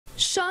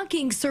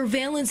Shocking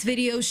surveillance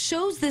video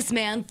shows this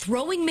man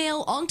throwing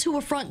mail onto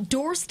a front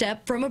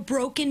doorstep from a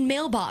broken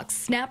mailbox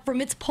snapped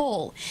from its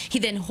pole. He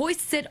then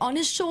hoists it on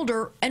his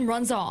shoulder and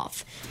runs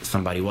off.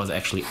 Somebody was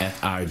actually at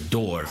our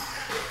door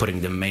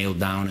putting the mail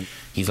down.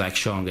 He's like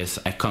showing us,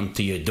 I come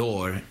to your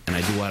door and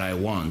I do what I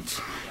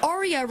want.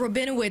 Aria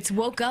Rabinowitz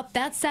woke up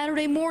that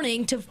Saturday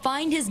morning to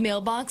find his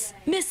mailbox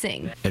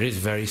missing. It is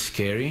very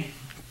scary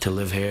to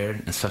live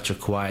here in such a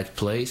quiet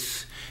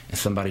place, and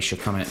somebody should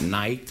come at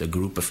night, a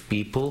group of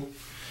people,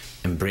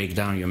 and break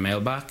down your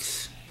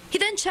mailbox. He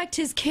then checked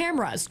his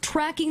cameras,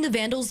 tracking the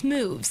vandals'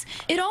 moves.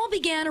 It all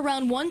began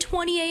around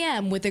 1:20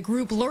 a.m. with a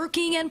group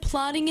lurking and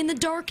plotting in the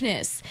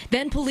darkness.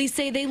 Then police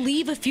say they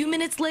leave a few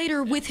minutes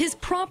later with his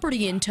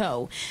property in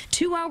tow.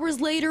 2 hours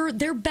later,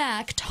 they're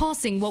back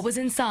tossing what was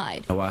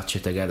inside. I watched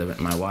it together with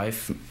my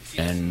wife,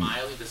 and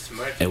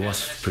it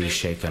was pretty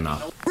shaken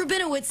up.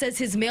 Rabinowitz says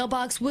his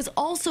mailbox was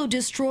also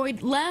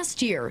destroyed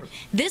last year.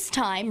 This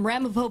time,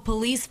 Ramapo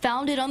police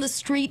found it on the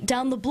street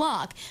down the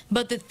block,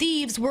 but the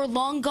thieves were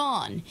long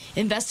gone.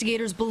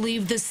 Investigators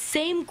believe the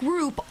same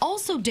group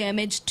also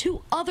damaged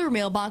 2 other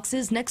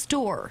mailboxes next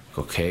door.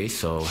 Okay,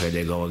 so here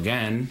they go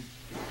again,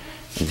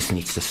 and this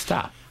needs to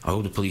stop. I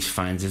hope the police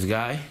finds this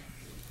guy,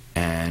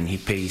 and he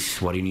pays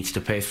what he needs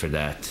to pay for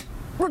that.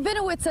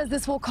 Rabinowitz says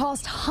this will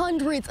cost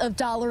hundreds of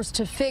dollars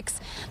to fix,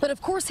 but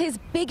of course his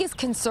biggest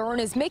concern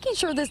is making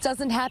sure this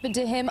doesn't happen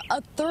to him a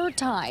third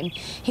time.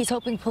 He's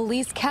hoping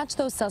police catch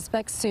those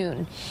suspects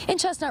soon. In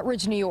Chestnut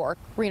Ridge, New York,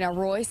 Reena,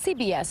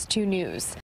 CBS 2 News.